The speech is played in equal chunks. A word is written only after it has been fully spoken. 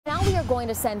are going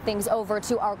to send things over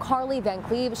to our Carly Van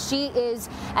Cleve. She is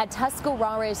at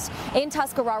Tuscarawas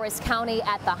County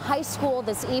at the high school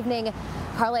this evening.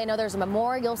 Carly, I know there's a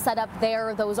memorial set up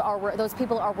there. Those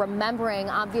people are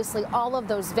remembering, obviously, all of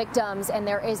those victims, and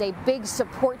there is a big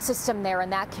support system there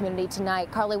in that community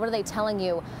tonight. Carly, what are they telling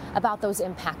you about those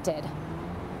impacted?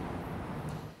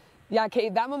 Yeah,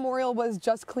 Kate, that memorial was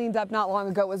just cleaned up not long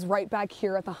ago. It was right back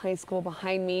here at the high school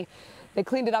behind me. They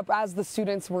cleaned it up as the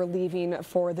students were leaving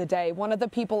for the day. One of the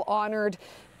people honored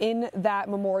in that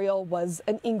memorial was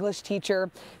an English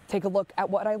teacher. Take a look at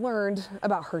what I learned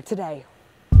about her today.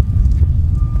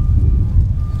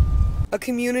 A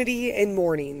community in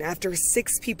mourning after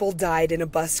 6 people died in a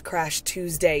bus crash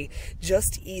Tuesday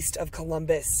just east of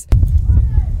Columbus.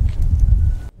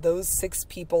 Those 6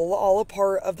 people, all a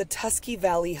part of the Tuscarawas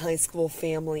Valley High School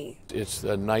family. It's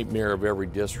a nightmare of every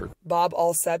district. Bob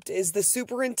I-70 is the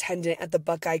superintendent at the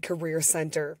Buckeye Career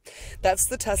Center. That's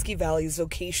the Tuscarawas Valley's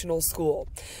vocational school.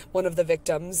 One of the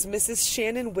victims, Mrs.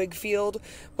 Shannon Wigfield,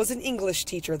 was an English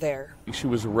teacher there. She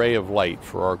was a ray of light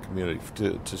for our community,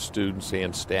 to students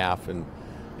and staff, and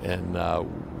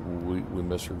we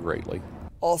miss her greatly.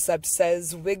 I-70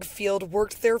 says Wigfield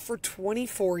worked there for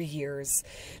 24 years.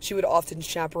 She would often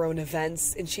chaperone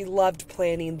events, and she loved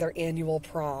planning their annual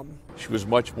prom. She was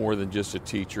much more than just a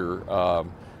teacher.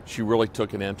 She really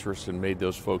took an interest and made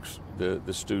those folks,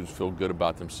 the students, feel good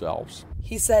about themselves.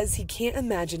 He says he can't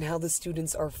imagine how the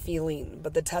students are feeling,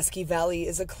 but the Tuscarawas Valley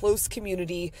is a close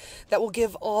community that will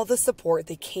give all the support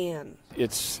they can.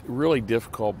 It's really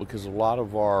difficult because a lot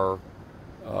of our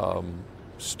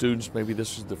students, maybe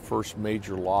this is the first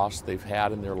major loss they've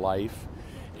had in their life,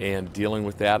 and dealing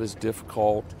with that is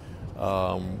difficult.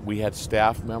 We had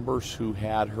staff members who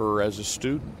had her as a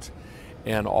student,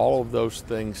 and all of those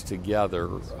things together,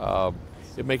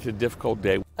 it makes it a difficult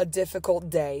day. A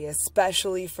difficult day,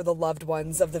 especially for the loved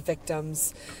ones of the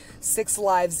victims. 6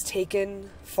 lives taken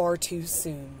far too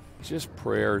soon. Just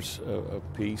prayers of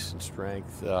peace and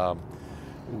strength.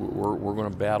 We're going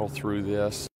to battle through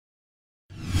this.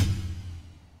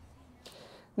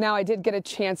 Now, I did get a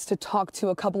chance to talk to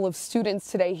a couple of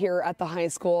students today here at the high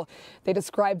school. They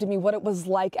described to me what it was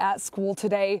like at school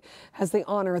today as they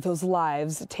honor those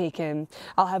lives taken.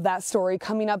 I'll have that story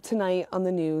coming up tonight on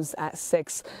the news at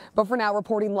 6. But for now,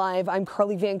 reporting live, I'm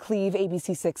Carly Van Cleve,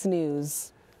 ABC 6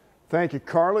 News. Thank you,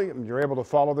 Carly. You're able to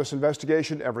follow this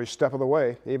investigation every step of the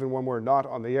way, even when we're not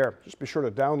on the air. Just be sure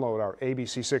to download our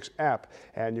ABC 6 app,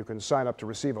 and you can sign up to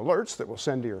receive alerts that will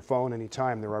send to your phone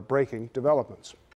anytime there are breaking developments.